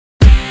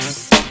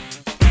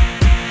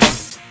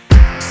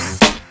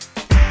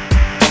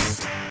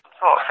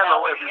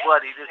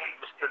everybody, this is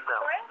Mr.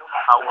 Nell.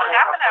 How are you?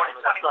 I'm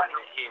on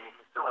Sunday here with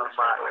Mr.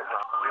 Lumai.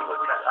 We were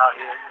out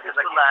here just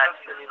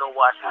relaxing,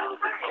 watching a little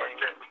bit of game.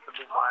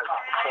 Mr. Lumai is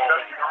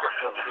performing just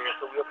over there,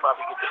 so we'll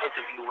probably get the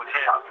interview with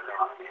him.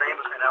 Same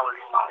as I was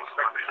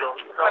expecting. So,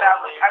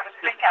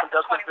 just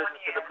conducting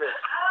business in the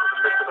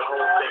midst of the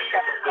whole thing,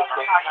 making big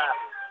things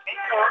happen.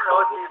 That's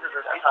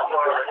how you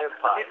build an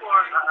empire.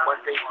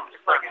 Monday through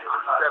Sunday,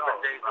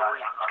 7 days a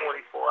week,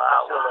 24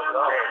 hours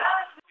a day.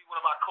 One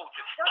of our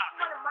coaches.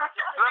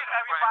 Look,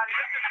 everybody,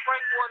 this is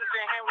Frank Waters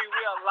and Henry. We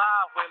are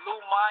live with Lou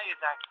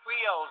Myers at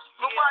Creoles.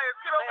 Lou Myers,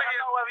 get over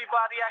here. Hello,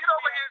 everybody. Get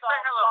over here and say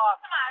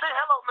hello. Say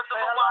hello, Mr.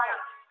 Lou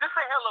Myers. Just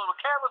say hello. The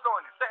camera's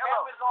on you. Say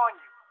hello. The camera's on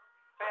you.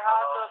 Say hi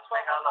to the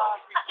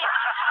 12 people.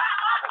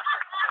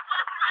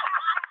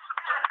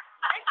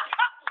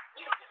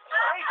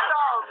 Hey,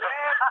 Charles,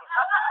 man.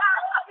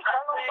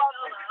 Tell them about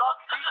the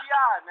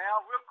GBI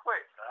now, real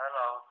quick.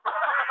 Hello.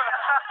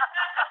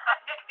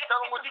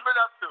 Tell them what you've been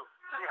up to.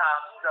 See how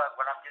I'm stuck,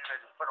 but I'm getting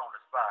ready to put on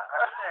the spot.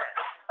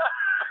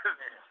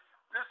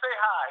 Just say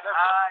hi.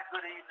 Hi,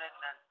 good evening.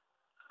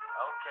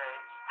 Okay.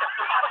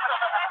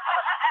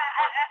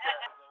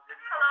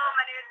 Hello,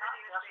 my name is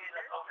Medina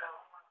Sanders.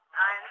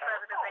 I am the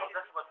president of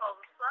Vegas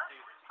Proposals Club.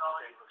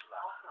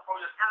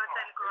 I'm a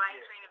technical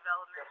writing training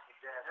development.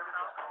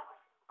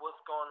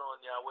 What's going on,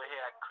 y'all? We're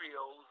here at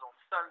Creoles on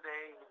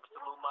Sunday with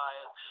Mr. Lou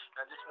Myers.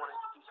 And I just want to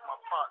introduce my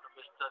partner,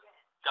 Mr.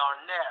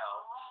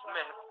 Darnell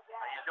Smith.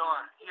 How you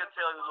doing? He'll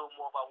tell you a little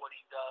more about what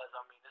he does.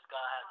 I mean, this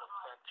guy has a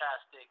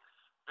fantastic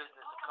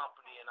business and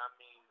company, and I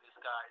mean, this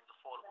guy is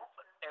affordable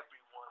for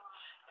everyone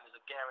and is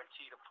a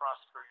guarantee to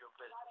prosper your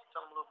business.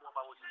 Tell him a little more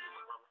about what you do,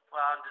 brother.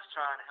 Well, I'm just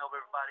trying to help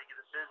everybody get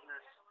a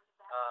business,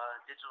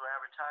 digital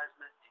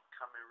advertisement. You can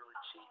come in really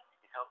cheap.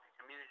 You can help your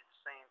community at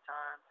the same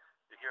time.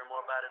 You'll hear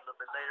more about it a little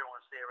bit later. I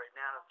want to say it right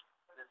now.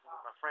 This is with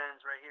my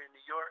friends right here in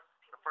New York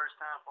for the first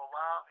time for a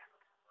while.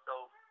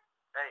 So,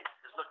 hey,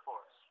 just look for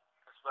us.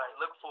 That's right.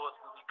 Look for us.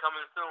 We'll be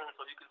coming soon,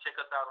 so you can check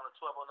us out on the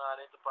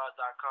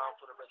 1209enterprise.com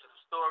for the rest of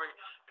the story.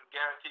 And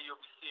guarantee you'll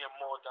be seeing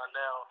more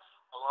Darnell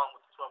along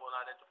with the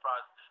 1209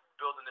 Enterprise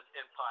building this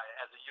empire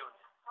as a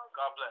union.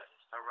 God bless.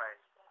 All right.